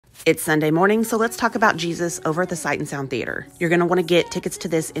It's Sunday morning, so let's talk about Jesus over at the Sight and Sound Theater. You're going to want to get tickets to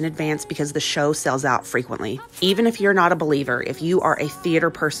this in advance because the show sells out frequently. Even if you're not a believer, if you are a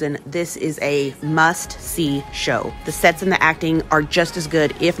theater person, this is a must-see show. The sets and the acting are just as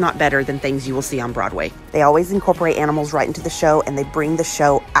good, if not better, than things you will see on Broadway. They always incorporate animals right into the show, and they bring the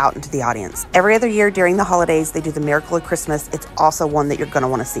show out into the audience. Every other year during the holidays, they do the Miracle of Christmas. It's also one that you're going to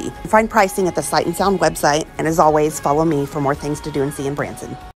want to see. Find pricing at the Sight and Sound website, and as always, follow me for more things to do and see in Branson.